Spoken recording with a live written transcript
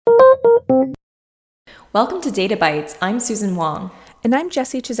Welcome to Data Bytes. I'm Susan Wong. And I'm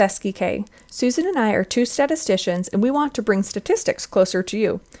Jessie Chizeski-Kay. Susan and I are two statisticians, and we want to bring statistics closer to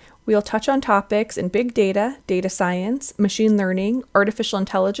you. We'll touch on topics in big data, data science, machine learning, artificial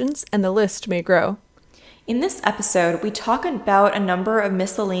intelligence, and the list may grow. In this episode, we talk about a number of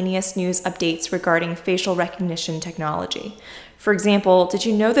miscellaneous news updates regarding facial recognition technology. For example, did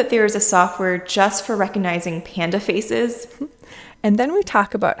you know that there is a software just for recognizing panda faces? And then we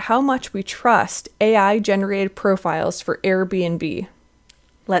talk about how much we trust AI-generated profiles for Airbnb.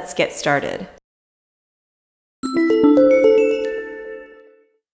 Let's get started.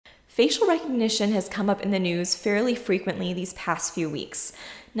 Facial recognition has come up in the news fairly frequently these past few weeks.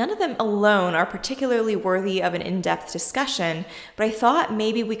 None of them alone are particularly worthy of an in-depth discussion, but I thought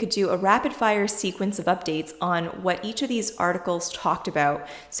maybe we could do a rapid-fire sequence of updates on what each of these articles talked about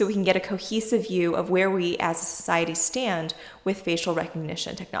so we can get a cohesive view of where we as a society stand with facial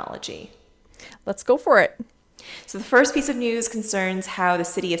recognition technology. Let's go for it. So the first piece of news concerns how the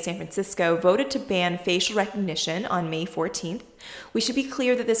city of San Francisco voted to ban facial recognition on May 14th. We should be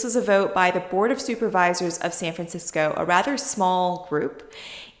clear that this was a vote by the Board of Supervisors of San Francisco, a rather small group,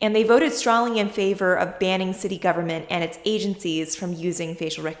 and they voted strongly in favor of banning city government and its agencies from using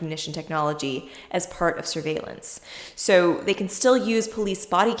facial recognition technology as part of surveillance. So they can still use police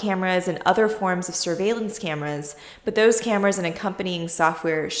body cameras and other forms of surveillance cameras, but those cameras and accompanying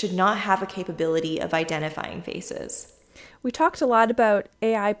software should not have a capability of identifying faces. We talked a lot about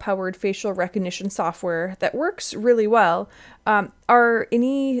AI-powered facial recognition software that works really well. Are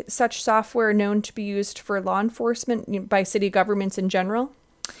any such software known to be used for law enforcement by city governments in general?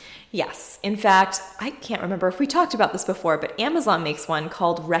 Yes. In fact, I can't remember if we talked about this before, but Amazon makes one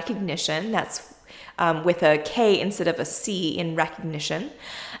called Rekognition. That's with a K instead of a C in recognition.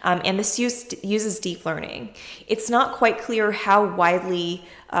 And this uses deep learning. It's not quite clear how widely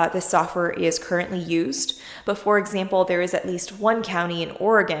this software is currently used, but for example, there is at least one county in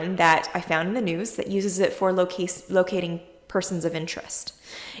Oregon that I found in the news that uses it for locating persons of interest.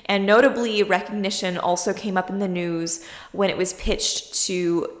 And notably, Rekognition also came up in the news when it was pitched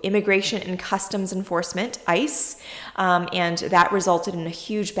to Immigration and Customs Enforcement, ICE, and that resulted in a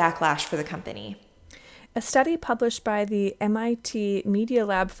huge backlash for the company. A study published by the MIT Media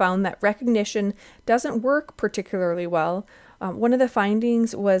Lab found that Rekognition doesn't work particularly well. One of the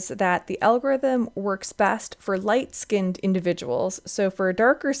findings was that the algorithm works best for light-skinned individuals. So for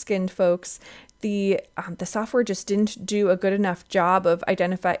darker-skinned folks, the software just didn't do a good enough job of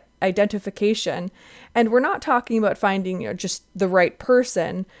identification. And we're not talking about finding just the right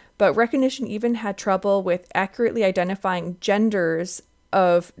person, but Rekognition even had trouble with accurately identifying genders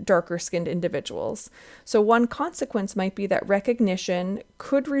of darker-skinned individuals. So one consequence might be that Rekognition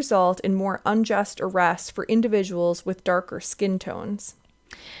could result in more unjust arrests for individuals with darker skin tones.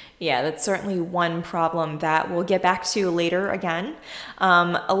 Yeah, that's certainly one problem that we'll get back to later again.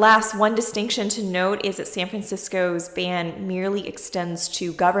 Alas, one distinction to note is that San Francisco's ban merely extends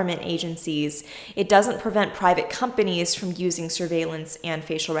to government agencies. It doesn't prevent private companies from using surveillance and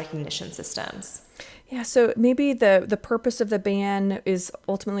facial recognition systems. Yeah, so maybe the purpose of the ban is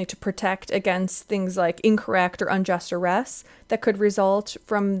ultimately to protect against things like incorrect or unjust arrests that could result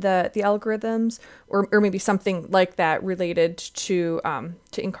from the algorithms, or maybe something like that related to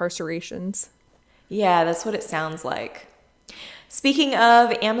incarcerations. Yeah, that's what it sounds like. Speaking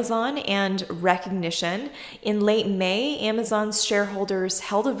of Amazon and Rekognition, in late May, Amazon's shareholders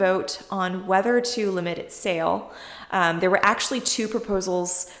held a vote on whether to limit its sale. There were actually two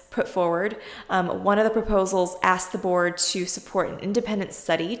proposals put forward. One of the proposals asked the board to support an independent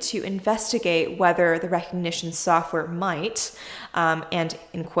study to investigate whether the Rekognition software might, and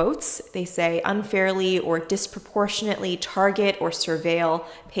in quotes, they say, unfairly or disproportionately target or surveil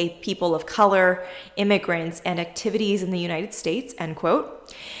people of color, immigrants, and activities in the United States, end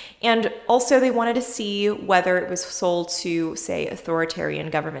quote. And also they wanted to see whether it was sold to, say, authoritarian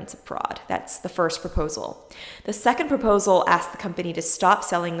governments abroad. That's the first proposal. The second proposal asked the company to stop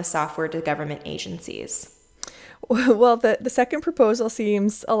selling the software to government agencies. Well, the second proposal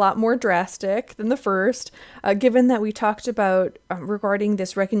seems a lot more drastic than the first, given that we talked about regarding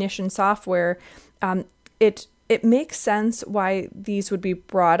this Rekognition software. It makes sense why these would be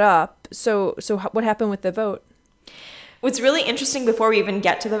brought up. So what happened with the vote? What's really interesting before we even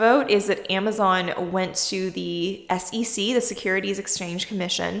get to the vote is that Amazon went to the SEC, the Securities Exchange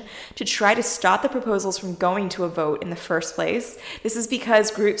Commission, to try to stop the proposals from going to a vote in the first place. This is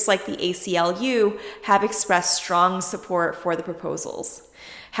because groups like the ACLU have expressed strong support for the proposals.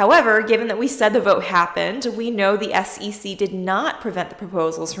 However, given that we said the vote happened, we know the SEC did not prevent the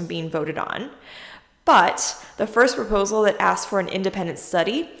proposals from being voted on. But the first proposal that asked for an independent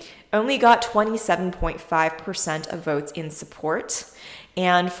study only got 27.5% of votes in support.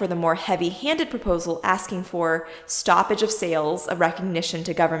 And for the more heavy-handed proposal asking for stoppage of sales of recognition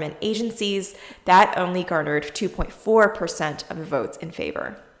to government agencies, that only garnered 2.4% of the votes in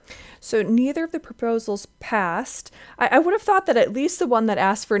favor. So neither of the proposals passed. I would have thought that at least the one that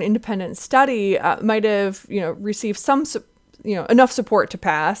asked for an independent study might have, received some, enough support to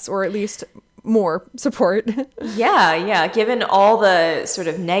pass, or at least more support. Yeah. Given all the sort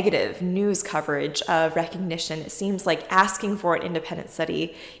of negative news coverage of recognition, it seems like asking for an independent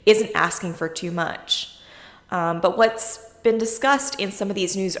study isn't asking for too much. But what's been discussed in some of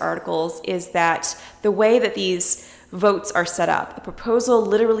these news articles is that the way that these votes are set up, a proposal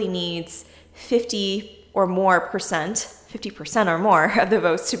literally needs 50% or more of the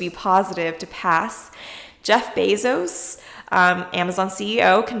votes to be positive to pass. Jeff Bezos, Amazon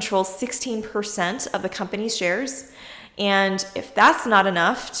CEO, controls 16% of the company's shares. And if that's not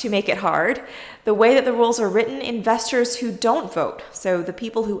enough to make it hard, the way that the rules are written, investors who don't vote, so the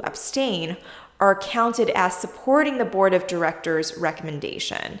people who abstain, are counted as supporting the board of directors'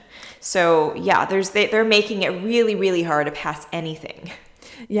 recommendation. So yeah, they're making it really, really hard to pass anything.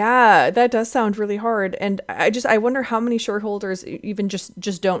 Yeah, that does sound really hard. And I wonder how many shareholders even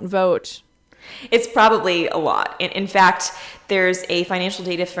just don't vote. It's probably a lot. In fact, there's a financial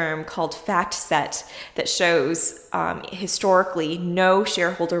data firm called FactSet that shows historically no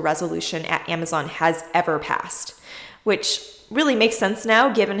shareholder resolution at Amazon has ever passed, which really makes sense now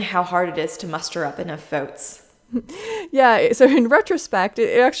given how hard it is to muster up enough votes. Yeah, so in retrospect,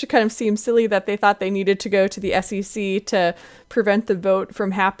 it actually kind of seems silly that they thought they needed to go to the SEC to prevent the vote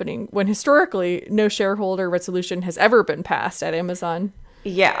from happening, when historically no shareholder resolution has ever been passed at Amazon.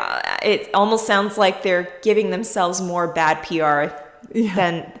 Yeah, it almost sounds like they're giving themselves more bad PR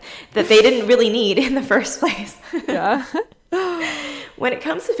than that they didn't really need in the first place. Yeah. When it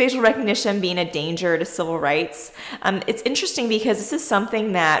comes to facial recognition being a danger to civil rights, it's interesting because this is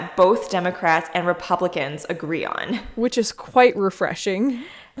something that both Democrats and Republicans agree on. Which is quite refreshing.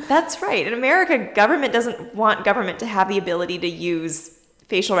 That's right. In America, government doesn't want government to have the ability to use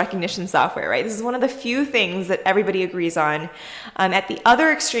facial recognition software, right? This is one of the few things that everybody agrees on. At the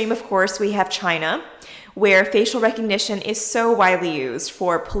other extreme, of course, we have China, where facial recognition is so widely used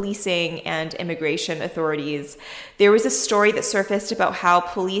for policing and immigration authorities. There was a story that surfaced about how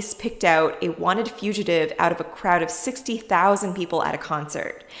police picked out a wanted fugitive out of a crowd of 60,000 people at a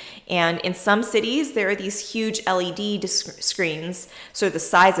concert. And in some cities, there are these huge LED screens, so the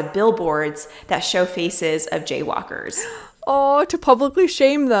size of billboards, that show faces of jaywalkers. Oh, to publicly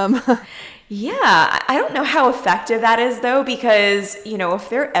shame them. Yeah, I don't know how effective that is though, because, if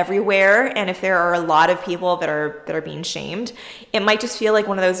they're everywhere and if there are a lot of people that are being shamed, it might just feel like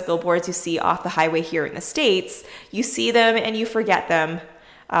one of those billboards you see off the highway here in the States. You see them and you forget them,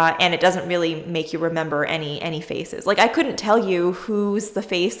 and it doesn't really make you remember any faces. Like, I couldn't tell you who's the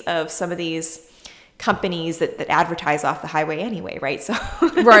face of some of these companies that advertise off the highway anyway, right? So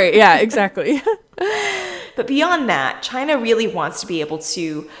Right, yeah, exactly. But beyond that, China really wants to be able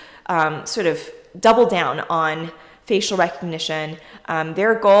to sort of double down on facial recognition.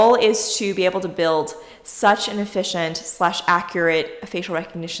 Their goal is to be able to build such an efficient / accurate facial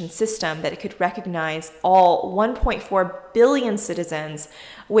recognition system that it could recognize all 1.4 billion citizens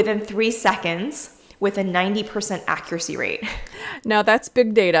within 3 seconds with a 90% accuracy rate. Now that's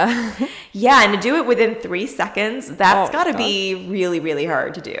big data. Yeah, and to do it within 3 seconds, that's got to be really, really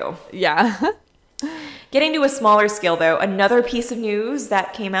hard to do. Yeah. Getting to a smaller scale, though, another piece of news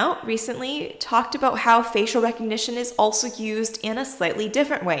that came out recently talked about how facial recognition is also used in a slightly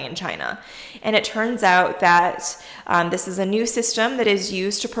different way in China. And it turns out that this is a new system that is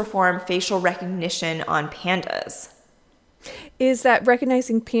used to perform facial recognition on pandas. Is that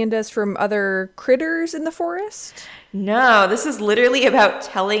recognizing pandas from other critters in the forest? No, this is literally about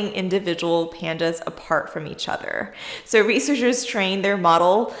telling individual pandas apart from each other. So researchers trained their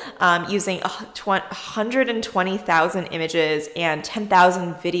model using 120,000 images and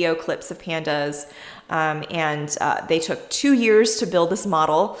 10,000 video clips of pandas. And they took 2 years to build this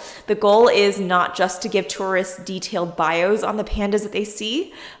model. The goal is not just to give tourists detailed bios on the pandas that they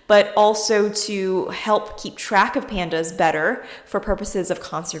see, but also to help keep track of pandas better for purposes of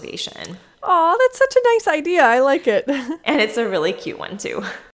conservation. Oh, that's such a nice idea. I like it. And it's a really cute one, too.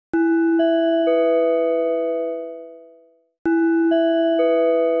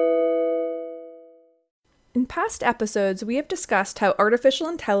 In past episodes, we have discussed how artificial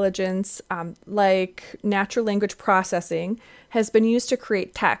intelligence, like natural language processing, has been used to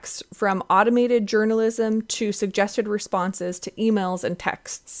create text, from automated journalism to suggested responses to emails and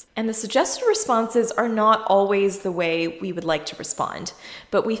texts. And the suggested responses are not always the way we would like to respond,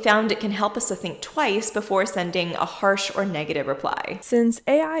 but we found it can help us to think twice before sending a harsh or negative reply. Since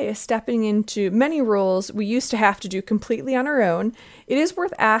AI is stepping into many roles we used to have to do completely on our own, it is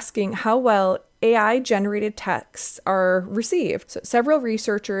worth asking how well AI-generated texts are received. So several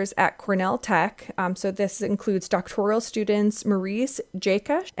researchers at Cornell Tech, so this includes doctoral students Maurice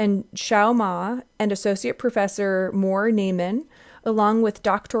Jacosh and Xiao Ma, and Associate Professor Moore Naiman, along with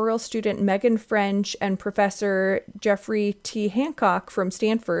doctoral student Megan French and Professor Jeffrey T. Hancock from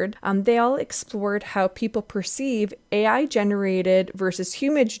Stanford, they all explored how people perceive AI-generated versus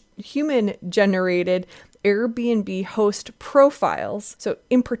human-generated Airbnb host profiles. So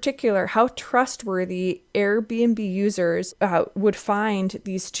in particular, how trustworthy Airbnb users would find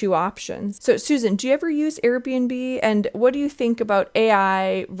these two options. So Susan, do you ever use Airbnb, and what do you think about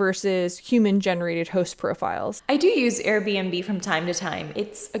AI versus human-generated host profiles? I do use Airbnb from time to time.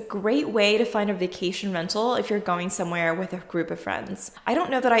 It's a great way to find a vacation rental if you're going somewhere with a group of friends. I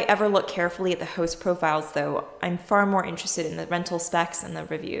don't know that I ever look carefully at the host profiles, though. I'm far more interested in the rental specs and the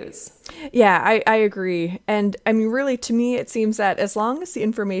reviews. Yeah, I agree. And I mean, really, to me, it seems that as long as the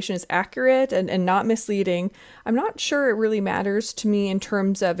information is accurate and not misleading, I'm not sure it really matters to me in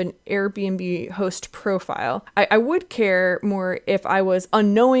terms of an Airbnb host profile. I would care more if I was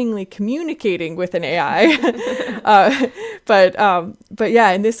unknowingly communicating with an AI. But yeah,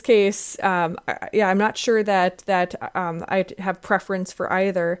 in this case, I'm not sure that I have preference for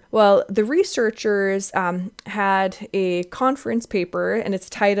either. Well, the researchers had a conference paper, and it's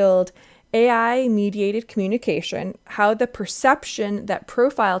titled AI-Mediated Communication: How the Perception That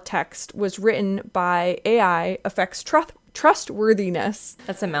Profile Text Was Written by AI Affects Trustworthiness.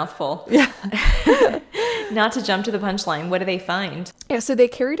 That's a mouthful. Yeah. Not to jump to the punchline, what do they find? Yeah, so they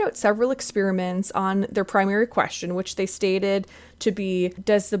carried out several experiments on their primary question, which they stated to be,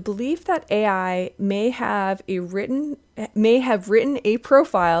 does the belief that AI may have written a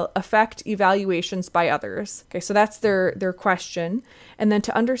profile affect evaluations by others? Okay, so that's their question. And then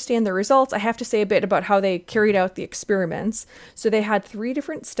to understand the results, I have to say a bit about how they carried out the experiments. So they had 3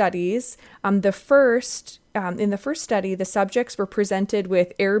 different studies. In the first study, the subjects were presented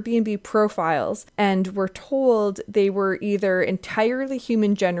with Airbnb profiles and were told they were either entirely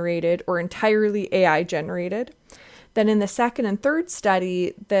human-generated or entirely AI-generated. Then in the second and third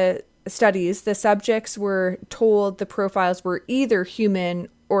study, the subjects were told the profiles were either human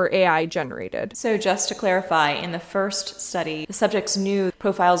or AI generated. So just to clarify, in the first study, the subjects knew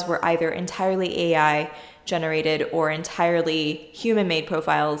profiles were either entirely AI generated or entirely human-made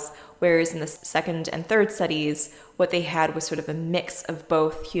profiles, whereas in the second and third studies, what they had was sort of a mix of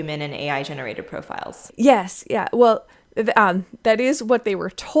both human and AI generated profiles. Yes, yeah. Well, that is what they were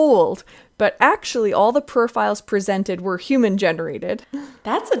told, but actually all the profiles presented were human generated.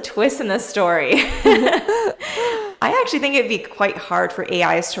 That's a twist in the story. I actually think it'd be quite hard for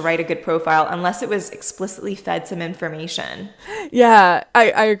AIs to write a good profile unless it was explicitly fed some information. Yeah,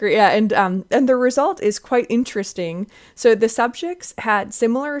 I agree. Yeah, and the result is quite interesting. So the subjects had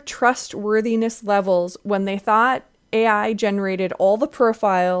similar trustworthiness levels when they thought AI generated all the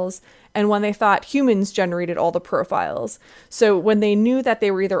profiles and when they thought humans generated all the profiles. So when they knew that they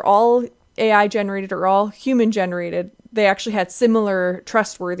were either all AI generated or all human generated, they actually had similar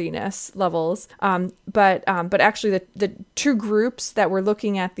trustworthiness levels. But actually the 2 groups that were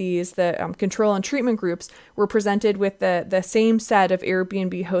looking at these, the control and treatment groups, were presented with the same set of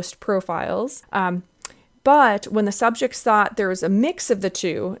Airbnb host profiles. But when the subjects thought there was a mix of the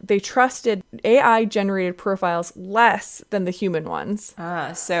 2, they trusted AI-generated profiles less than the human ones.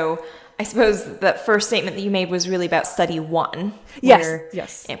 So I suppose the first statement that you made was really about study 1.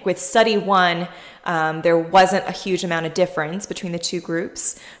 Yes. With study 1, there wasn't a huge amount of difference between the 2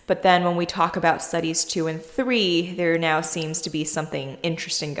 groups. But then when we talk about studies 2 and 3, there now seems to be something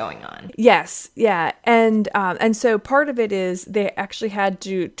interesting going on. Yes, yeah. And so part of it is they actually had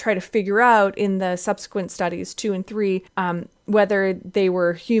to try to figure out in the subsequent studies 2 and 3 whether they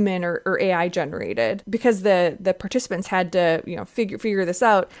were human or AI generated. Because the participants had to figure this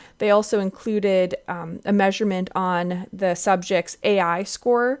out, they also included a measurement on the subject's AI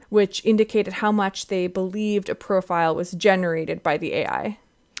score, which indicated how much they believed a profile was generated by the AI.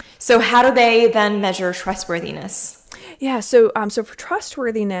 So how do they then measure trustworthiness? Yeah, so for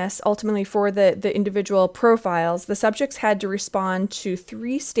trustworthiness, ultimately for the individual profiles, the subjects had to respond to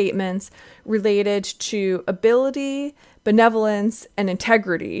 3 statements related to ability, benevolence, and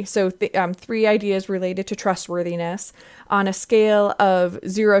integrity. So 3 ideas related to trustworthiness on a scale of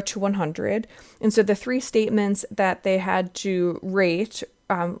 0 to 100. And so the 3 statements that they had to rate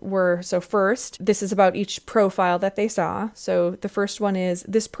were, so first, this is about each profile that they saw. So the first one is,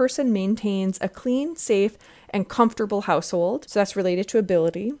 this person maintains a clean, safe, and comfortable household. So that's related to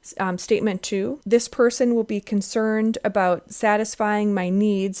ability. Statement 2, this person will be concerned about satisfying my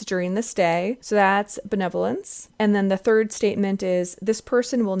needs during the stay. So that's benevolence. And then the third statement is, this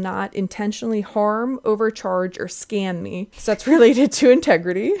person will not intentionally harm, overcharge, or scam me. So that's related to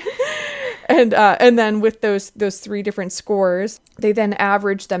integrity. And then with those 3 different scores, they then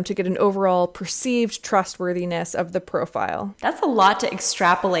average them to get an overall perceived trustworthiness of the profile. That's a lot to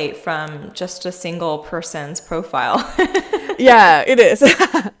extrapolate from just a single person's profile. Yeah, it is.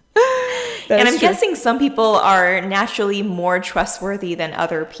 And I'm guessing some people are naturally more trustworthy than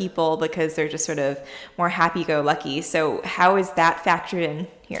other people because they're just sort of more happy-go-lucky. So how is that factored in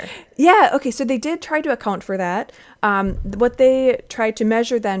here? Yeah, okay, so they did try to account for that. What they tried to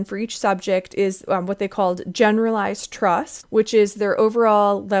measure then for each subject is what they called generalized trust, which is their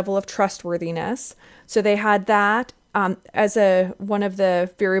overall level of trustworthiness. So they had that as one of the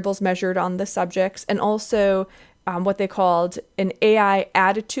variables measured on the subjects, and also what they called an AI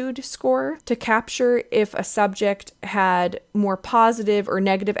attitude score to capture if a subject had more positive or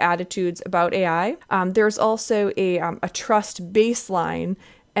negative attitudes about AI. There's also a trust baseline,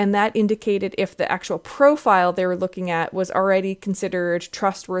 and that indicated if the actual profile they were looking at was already considered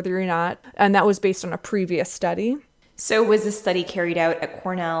trustworthy or not, and that was based on a previous study. So was this study carried out at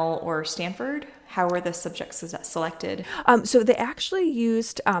Cornell or Stanford? How were the subjects selected? So they actually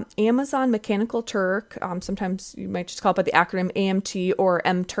used Amazon Mechanical Turk, sometimes you might just call it by the acronym AMT or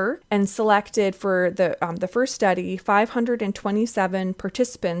MTurk, and selected for the first study 527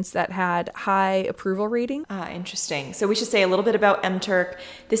 participants that had high approval rating. Interesting. So we should say a little bit about MTurk.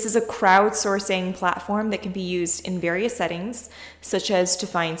 This is a crowdsourcing platform that can be used in various settings, such as to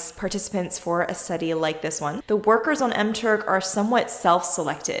find participants for a study like this one. The workers on MTurk are somewhat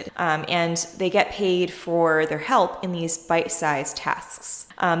self-selected, and they get paid for their help in these bite-sized tasks.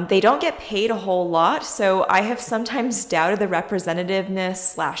 They don't get paid a whole lot, so I have sometimes doubted the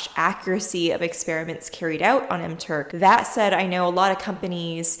representativeness/accuracy of experiments carried out on MTurk. That said, I know a lot of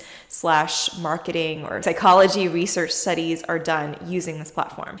companies /marketing or psychology research studies are done using this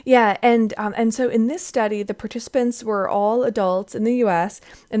platform. Yeah, and so in this study, the participants were all adults in the U.S.,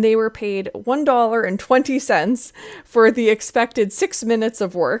 and they were paid $1.20 for the expected 6 minutes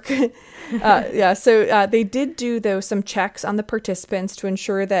of work. So they did do, though, some checks on the participants to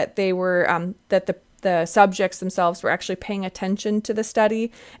ensure that they were that the subjects themselves were actually paying attention to the study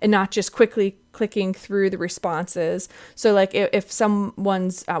and not just quickly clicking through the responses. So like if one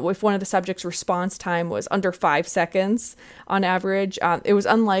of the subjects' response time was under 5 seconds on average, it was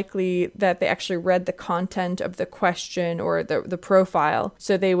unlikely that they actually read the content of the question or the profile.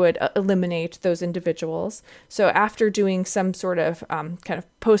 So they would eliminate those individuals. So after doing some sort of kind of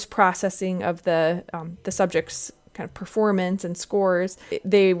post-processing of the subject's kind of performance and scores,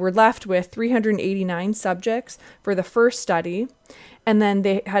 they were left with 389 subjects for the first study. And then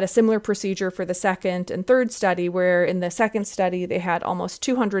they had a similar procedure for the second and third study, where in the second study, they had almost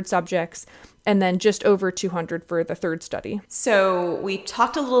 200 subjects and then just over 200 for the third study. So we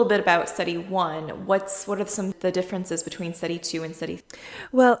talked a little bit about study 1. What are some of the differences between study 2 and study 3?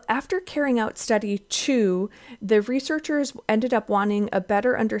 Well, after carrying out study 2, the researchers ended up wanting a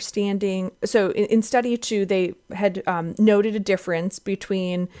better understanding. So in study 2, they had noted a difference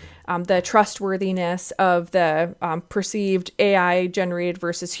between the trustworthiness of the perceived AI-generated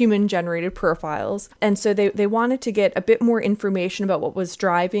versus human-generated profiles. And so they wanted to get a bit more information about what was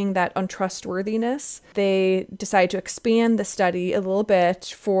driving that untrustworthiness. They decided to expand the study a little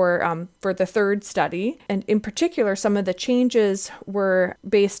bit for the third study. And in particular, some of the changes were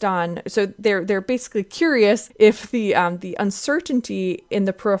based on, so they're basically curious if the uncertainty in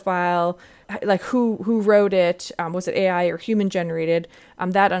the profile, like who wrote it, was it AI or human generated,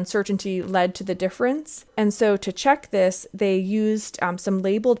 that uncertainty led to the difference. And so to check this, they used some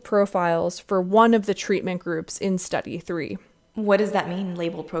labeled profiles for one of the treatment groups in study 3. What does that mean,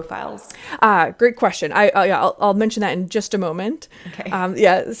 labeled profiles? Great question. I'll mention that in just a moment.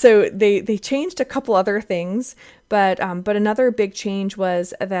 Okay. So they changed a couple other things, but another big change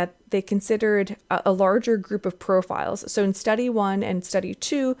was that they considered a larger group of profiles. So in study 1 and study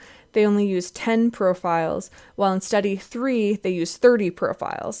 2, they only used 10 profiles, while in study 3, they used 30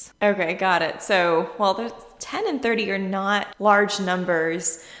 profiles. Okay, got it. So, well, there's 10 and 30 are not large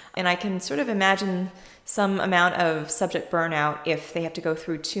numbers, and I can sort of imagine some amount of subject burnout if they have to go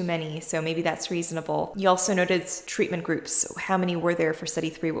through too many, so maybe that's reasonable. You also noted treatment groups. How many were there for study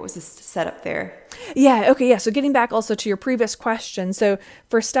 3? What was the setup there? So getting back also to your previous question, so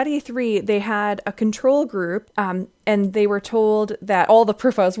for study 3, they had a control group, and they were told that all the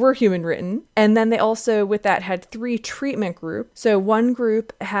profiles were human written. And then they also, with that, had 3 treatment groups. So one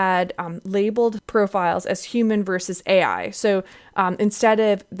group had labeled profiles as human versus AI. So instead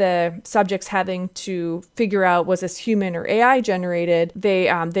of the subjects having to figure out was this human or AI generated,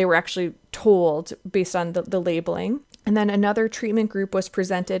 they were actually told based on the labeling. And then another treatment group was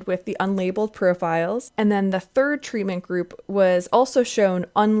presented with the unlabeled profiles. And then the third treatment group was also shown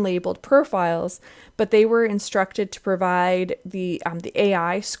unlabeled profiles, but they were instructed to provide the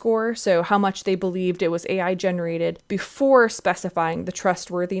AI score, so how much they believed it was AI generated, before specifying the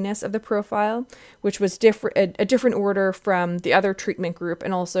trustworthiness of the profile, which was a different order from the other treatment group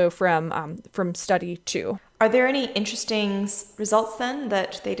and also from study 2. Are there any interesting results then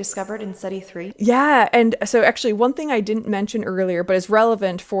that they discovered in study 3? Yeah, and so actually one thing I didn't mention earlier, but is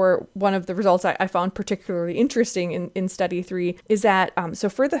relevant for one of the results I found particularly interesting in study 3, is that so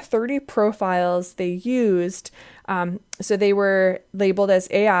for the 30 profiles they used, so they were labeled as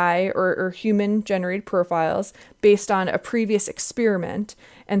AI or human generated profiles based on a previous experiment.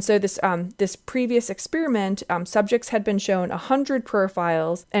 And so this previous experiment, subjects had been shown 100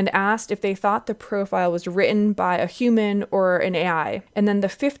 profiles and asked if they thought the profile was written by a human or an AI. And then the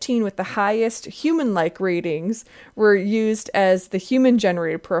 15 with the highest human-like ratings were used as the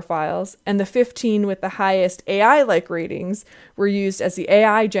human-generated profiles, and the 15 with the highest AI-like ratings were used as the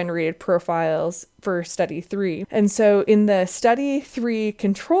AI-generated profiles for study 3. And so in the study 3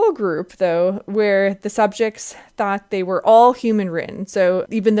 control group, though, where the subjects thought they were all human written, so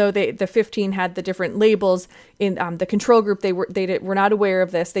even though the 15 had the different labels, in the control group they were not aware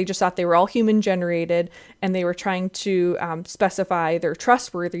of this. They just thought they were all human generated, and they were trying to specify their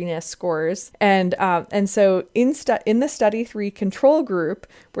trustworthiness scores. And so in the study 3 control group,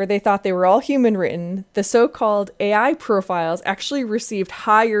 where they thought they were all human written, the so-called AI profiles actually received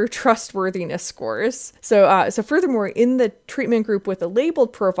higher trustworthiness scores. So furthermore, in the treatment group with the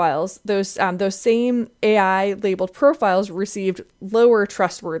labeled profiles, those same AI labeled profiles received lower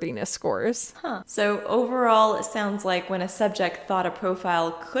trustworthiness scores. So overall, it sounds like when a subject thought a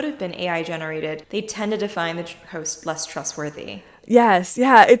profile could have been AI generated, they tended to find the host less trustworthy. Yes,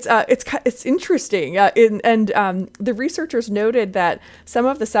 yeah, it's interesting. The researchers noted that some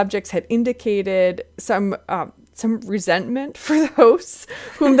of the subjects had indicated some resentment for the hosts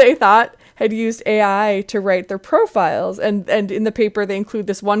whom they thought had used AI to write their profiles. And in the paper, they include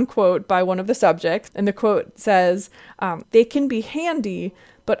this one quote by one of the subjects. And the quote says, "They can be handy,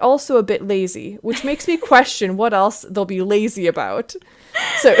 but also a bit lazy, which makes me question what else they'll be lazy about."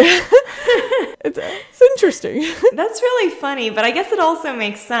 So it's interesting. That's really funny, but I guess it also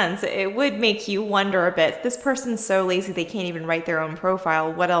makes sense. It would make you wonder a bit. This person's so lazy they can't even write their own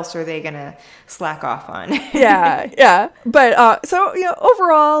profile. What else are they going to slack off on? Yeah. But so,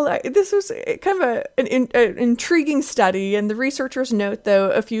 overall, this was kind of an intriguing study. And the researchers note, though,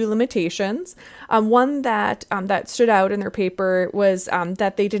 a few limitations. One that stood out in their paper was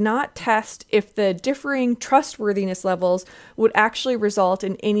that they did not test if the differing trustworthiness levels would actually result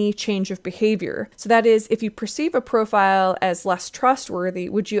in any change of behavior. So that is, if you perceive a profile as less trustworthy,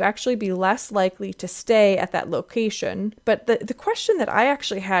 would you actually be less likely to stay at that location? But the question that I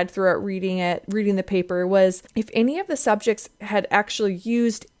actually had throughout reading the paper was if any of the subjects had actually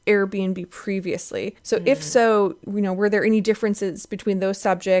used Airbnb previously. So if so, were there any differences between those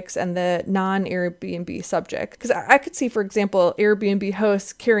subjects and the non-Airbnb subject? Because I could see, for example, Airbnb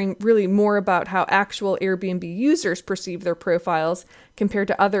hosts caring really more about how actual Airbnb users perceive their profiles compared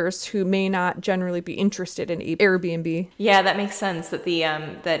to others who may not generally be interested in Airbnb. Yeah, that makes sense. That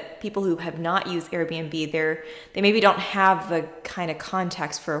that people who have not used Airbnb, they maybe don't have the kind of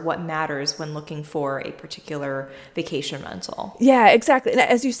context for what matters when looking for a particular vacation rental. Yeah, exactly. And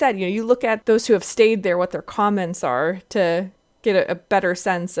as you said, you look at those who have stayed there, what their comments are to get a better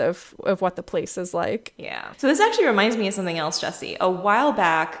sense of what the place is like. Yeah. So this actually reminds me of something else, Jesse. A while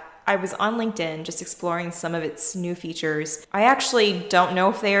back, I was on LinkedIn just exploring some of its new features. I actually don't know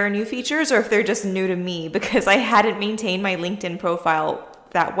if they are new features or if they're just new to me because I hadn't maintained my LinkedIn profile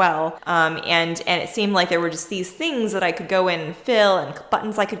that well. And it seemed like there were just these things that I could go in and fill and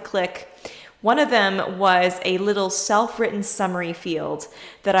buttons I could click. One of them was a little self-written summary field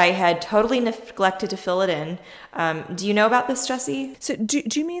that I had totally neglected to fill it in. Do you know about this, Jessie? So do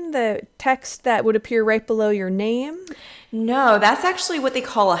you mean the text that would appear right below your name? No, that's actually what they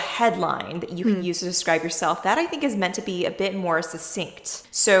call a headline that you can use to describe yourself. That I think is meant to be a bit more succinct.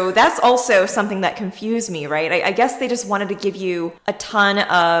 So that's also something that confused me, right? I guess they just wanted to give you a ton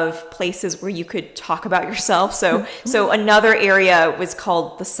of places where you could talk about yourself. So another area was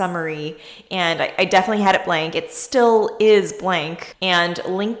called the summary, and I definitely had it blank. It still is blank, and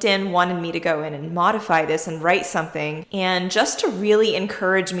LinkedIn wanted me to go in and modify this and write something. And just to really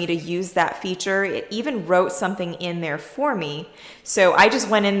encourage me to use that feature, it even wrote something in there for me. So I just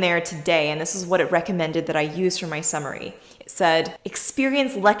went in there today, and this is what it recommended that I use for my summary. It said,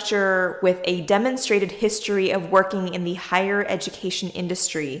 experienced lecturer with a demonstrated history of working in the higher education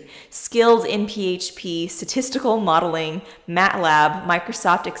industry, skilled in PHP, statistical modeling, MATLAB,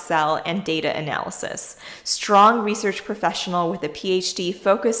 Microsoft Excel, and data analysis. Strong research professional with a PhD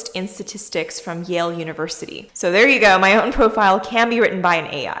focused in statistics from Yale University. So there you go. My own profile can be written by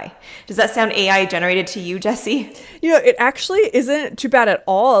an AI. Does that sound AI generated to you, Jessie? It actually isn't too bad at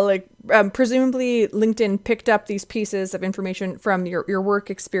all. Like, presumably LinkedIn picked up these pieces of information from your work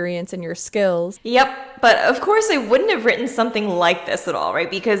experience and your skills. Yep, but of course I wouldn't have written something like this at all,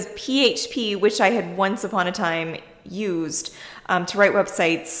 right? Because PHP, which I had once upon a time used to write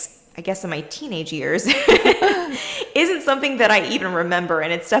websites, I guess in my teenage years, isn't something that I even remember,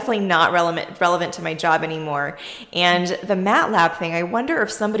 and it's definitely not relevant to my job anymore. And the MATLAB thing, I wonder if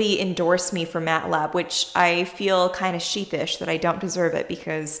somebody endorsed me for MATLAB, which I feel kind of sheepish that I don't deserve it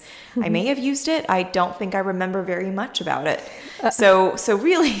because I may have used it. I don't think I remember very much about it. So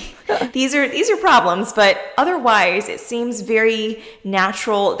really, these are problems, but otherwise it seems very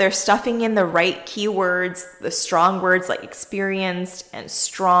natural. They're stuffing in the right keywords, the strong words like experienced and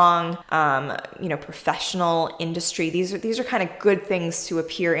strong, professional, industry. These are kind of good things to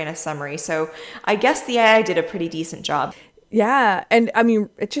appear in a summary. So I guess the AI did a pretty decent job. Yeah, and I mean,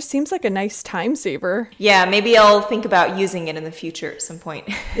 it just seems like a nice time saver. Yeah, maybe I'll think about using it in the future at some point.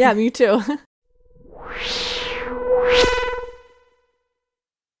 Yeah, me too.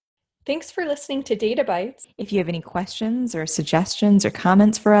 Thanks for listening to Data Bytes. If you have any questions or suggestions or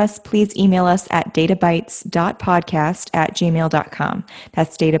comments for us, please email us at databytes.podcast@gmail.com.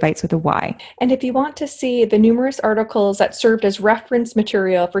 That's databytes with a Y. And if you want to see the numerous articles that served as reference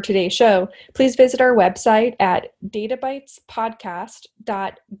material for today's show, please visit our website at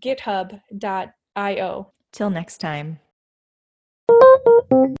databytespodcast.github.io. Till next time.